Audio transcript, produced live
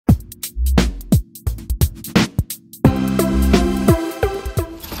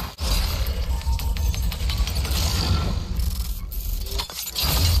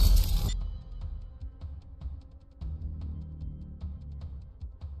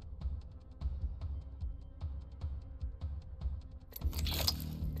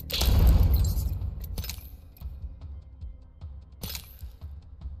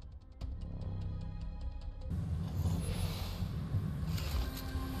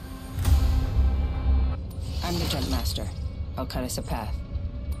jump master. I'll cut us a path.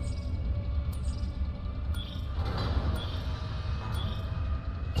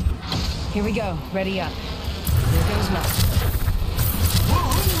 Here we go. Ready up. Here goes nothing.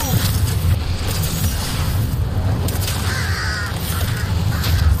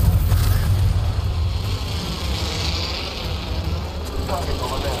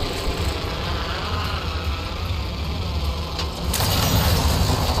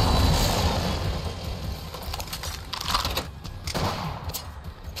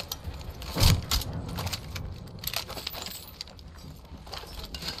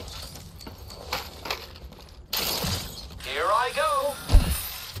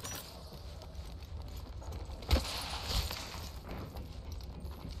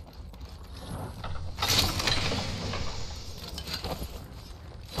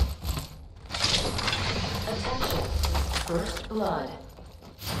 First blood.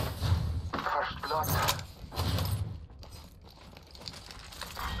 First blood.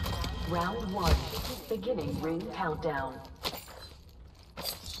 Round 1. Beginning ring countdown.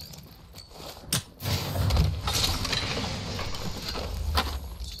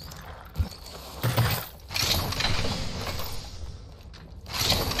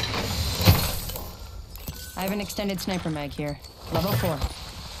 I have an extended sniper mag here. Level 4.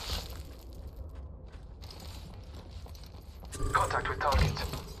 Contact with target.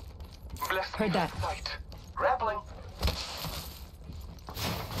 Blessed Heard that. Sight. Grappling.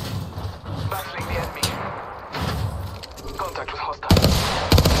 Battling the enemy. Contact with hostile.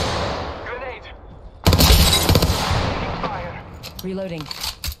 Grenade. Taking fire. Reloading.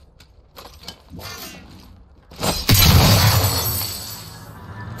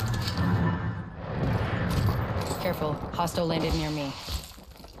 Careful. Hostile landed near me.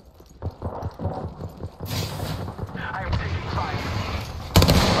 I am taking fire.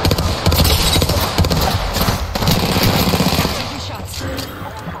 Taking shots.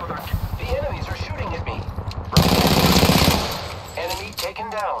 The enemies are shooting at me. Enemy taken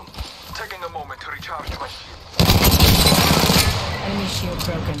down. Taking a moment to recharge my shield. Enemy shield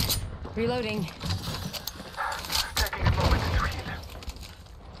broken. Reloading. Taking a moment to heal.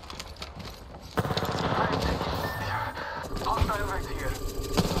 Hostile right here.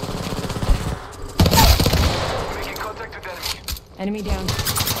 Making contact with enemy. Enemy down.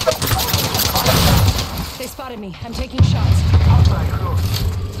 They spotted me. I'm taking shots. Hostile close.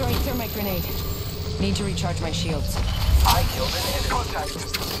 Throwing thermite grenade. Need to recharge my shields. I killed an enemy. Contact.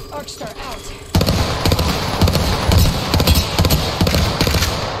 Arcstar out.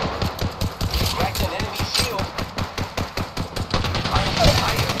 Cracked an enemy shield. I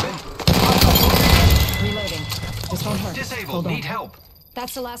have been Reloading. This won't hurt. Disabled. Hold on. Need help.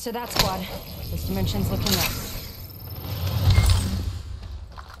 That's the last of that squad. This dimension's looking up.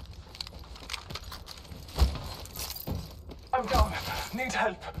 I'm down. Need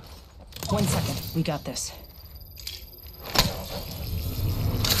help. 1 second. We got this.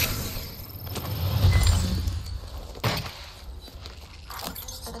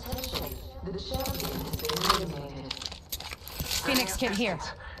 Attention. The champion has been eliminated. Phoenix kit here.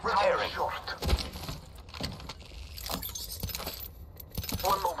 Repairing. Short.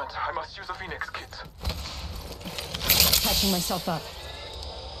 1 moment. I must use a Phoenix kit. Patching myself up.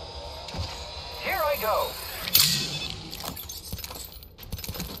 Here I go.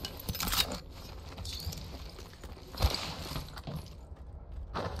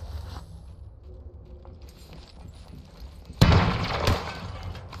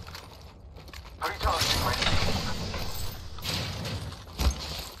 Recharging my shield.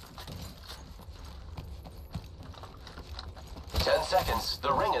 Ten seconds.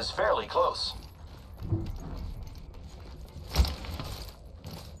 The ring is fairly close.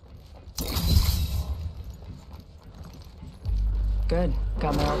 Good.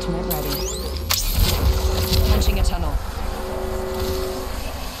 Got my ultimate ready. Punching a tunnel.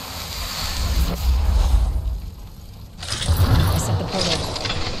 I set the portal.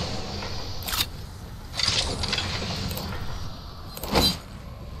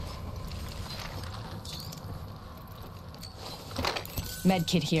 Med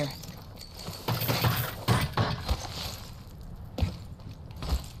kit here.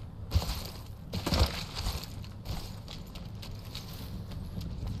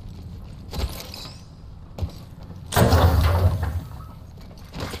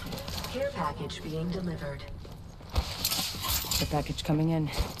 Care package being delivered. The package coming in.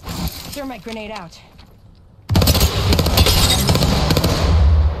 Thermite grenade out.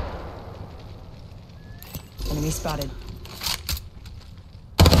 Enemy spotted.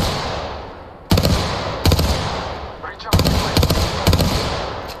 Recharging my shield.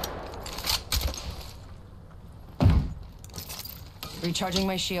 Recharging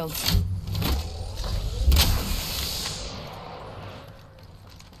my shields.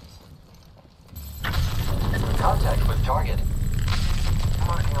 Contact with target.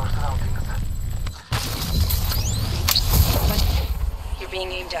 Marking our surroundings. But you're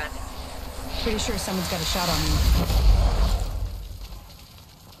being aimed at. Pretty sure someone's got a shot on me.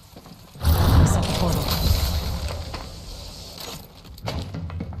 Set the portal.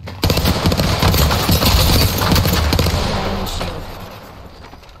 Enemy shield.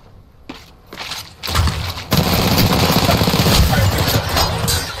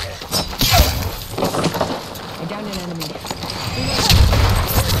 I downed an enemy.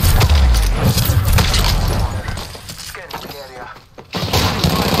 Scanning the area.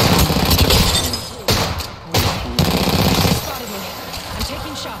 Spotted me. I'm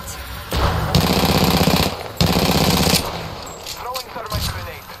taking shots. Throwing thermite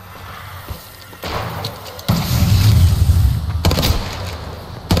grenade.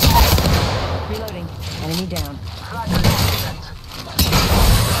 Reloading. Enemy down. Flag set.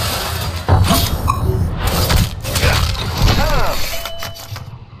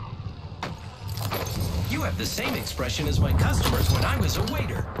 You have the same expression as my customers when I was a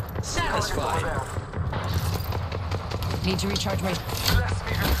waiter. Over Satisfied. there. Need to recharge my... Bless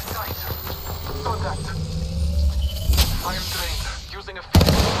me with sight. Contact. I am drained. Using a field.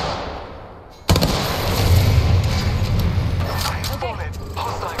 I am spotted.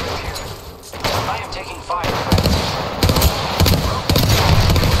 Hostile here. I am taking fire, friend.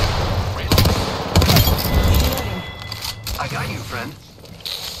 Reloading. I got you, friend.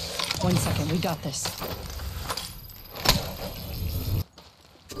 1 second. We got this.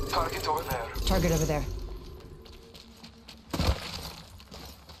 Target over there. Target over there.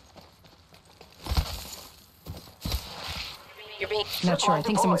 You're being... Not sure. I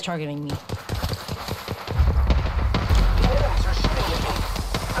think someone's targeting me. Enemies are shooting at me.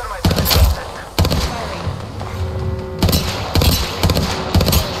 Thermite grenade set. Firing.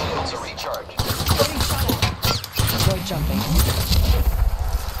 Shields are recharged. Getting shot at. Avoid jumping.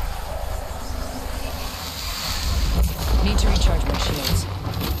 Need to recharge my shields.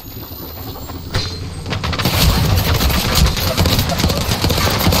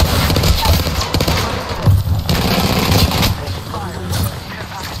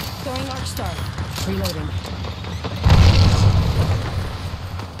 Throwing arc star. Reloading.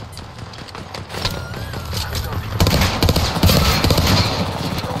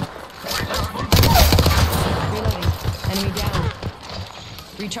 Reloading. Enemy down.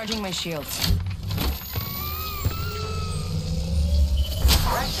 Recharging my shields.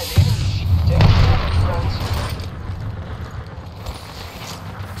 Cracked an enemy sheep. Take damage, friends.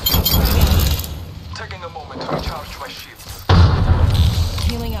 Taking a moment to recharge my shields.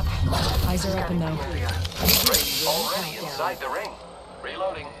 Healing up. Eyes are open now. Already inside the ring.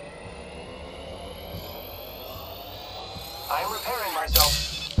 Reloading. I am repairing myself.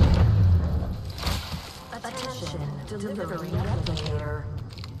 Attention, delivery replicator.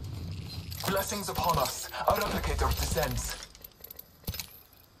 Blessings upon us. Our replicator descends.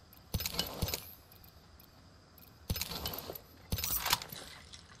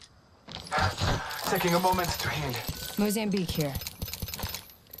 Taking a moment to heal. Mozambique here.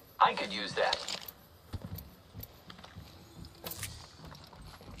 I could use that.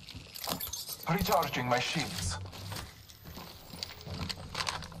 Recharging my shields.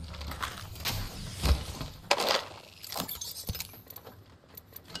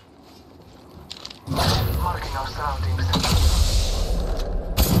 Marking our surroundings.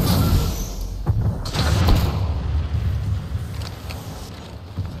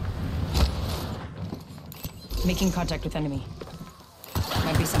 Making contact with enemy.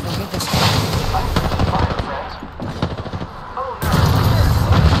 Might be something good this time. Fire, friends.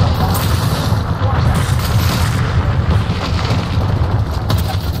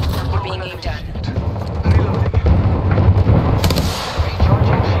 We're being aimed at. Reloading.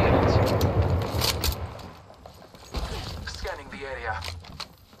 Recharging shields. Scanning the area.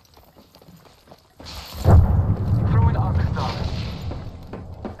 Throwing arc star.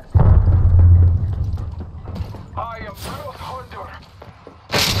 I am Growth Hunter.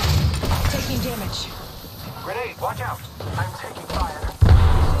 Taking damage. Grenade, watch out. I'm taking fire.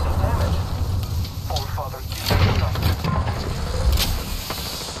 Receiving damage. All Father, give me sight.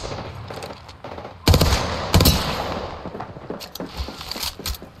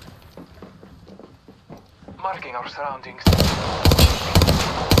 Marking our surroundings. Taking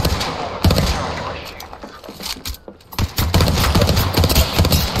a moment to recharge my shields.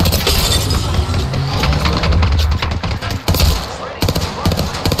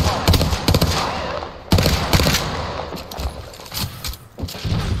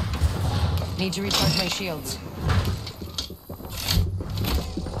 Need to recharge my shields.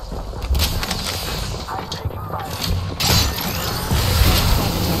 I'm taking fire.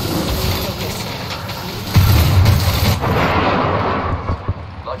 Focus.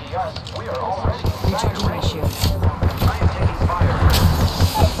 Lucky us, we are already Recharging my shields. I am taking fire.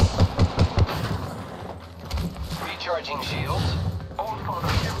 Recharging shields. All for the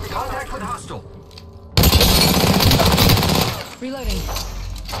Contact with hostile. Reloading.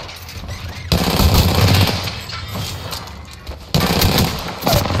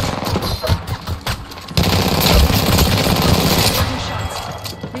 Taking shots.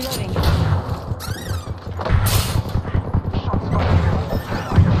 Reloading.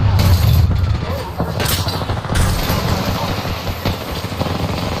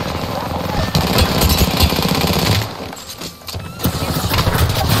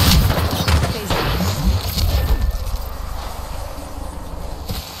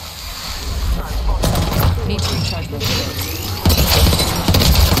 Need to recharge my shields.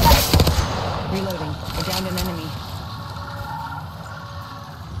 Reloading. I downed an enemy.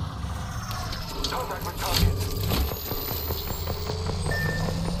 Contact with target.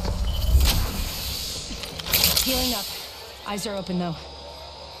 Healing up. Eyes are open though.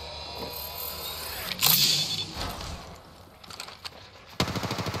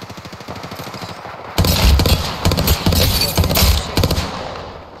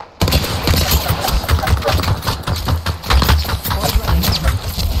 Void running.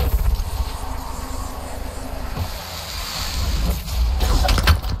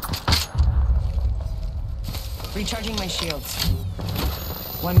 Recharging my shields.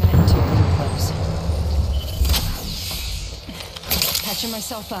 1 minute until we close. Patching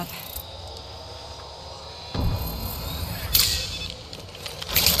myself up.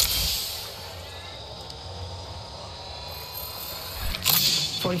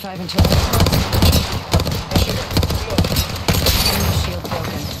 "45 until we close." Enemy shield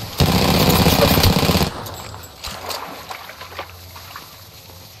broken.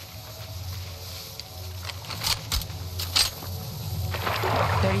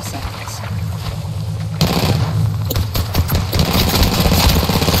 "30 seconds.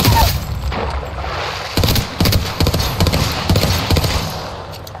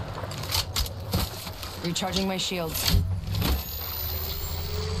 Recharging my shields.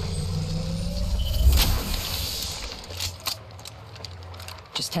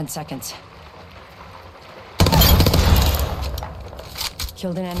 Just 10 seconds.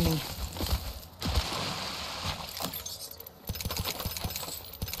 Killed an enemy.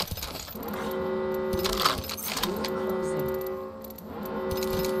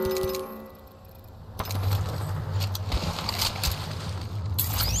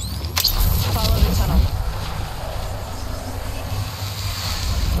 Follow the tunnel.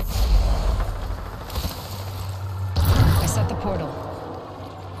 I set the portal.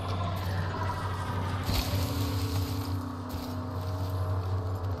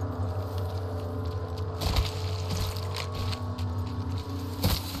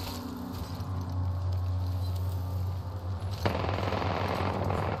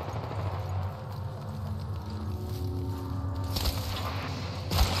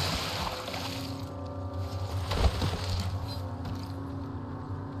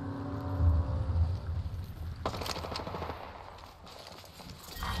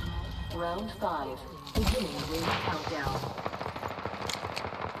 Round 5. Beginning ring countdown.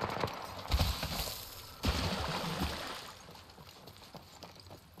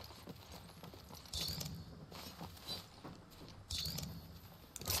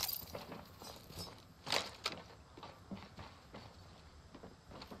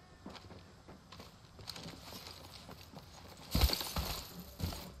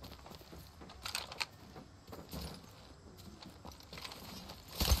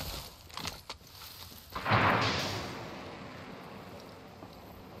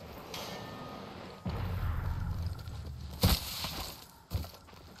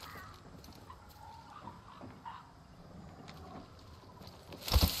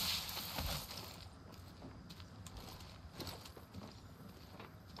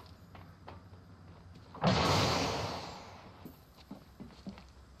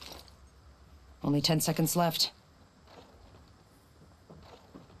 Only 10 seconds left.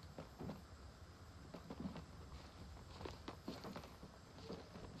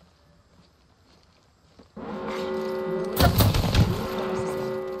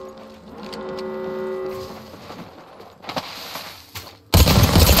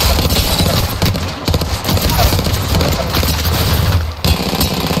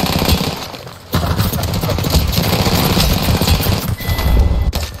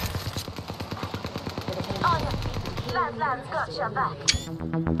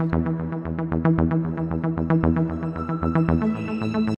 shield.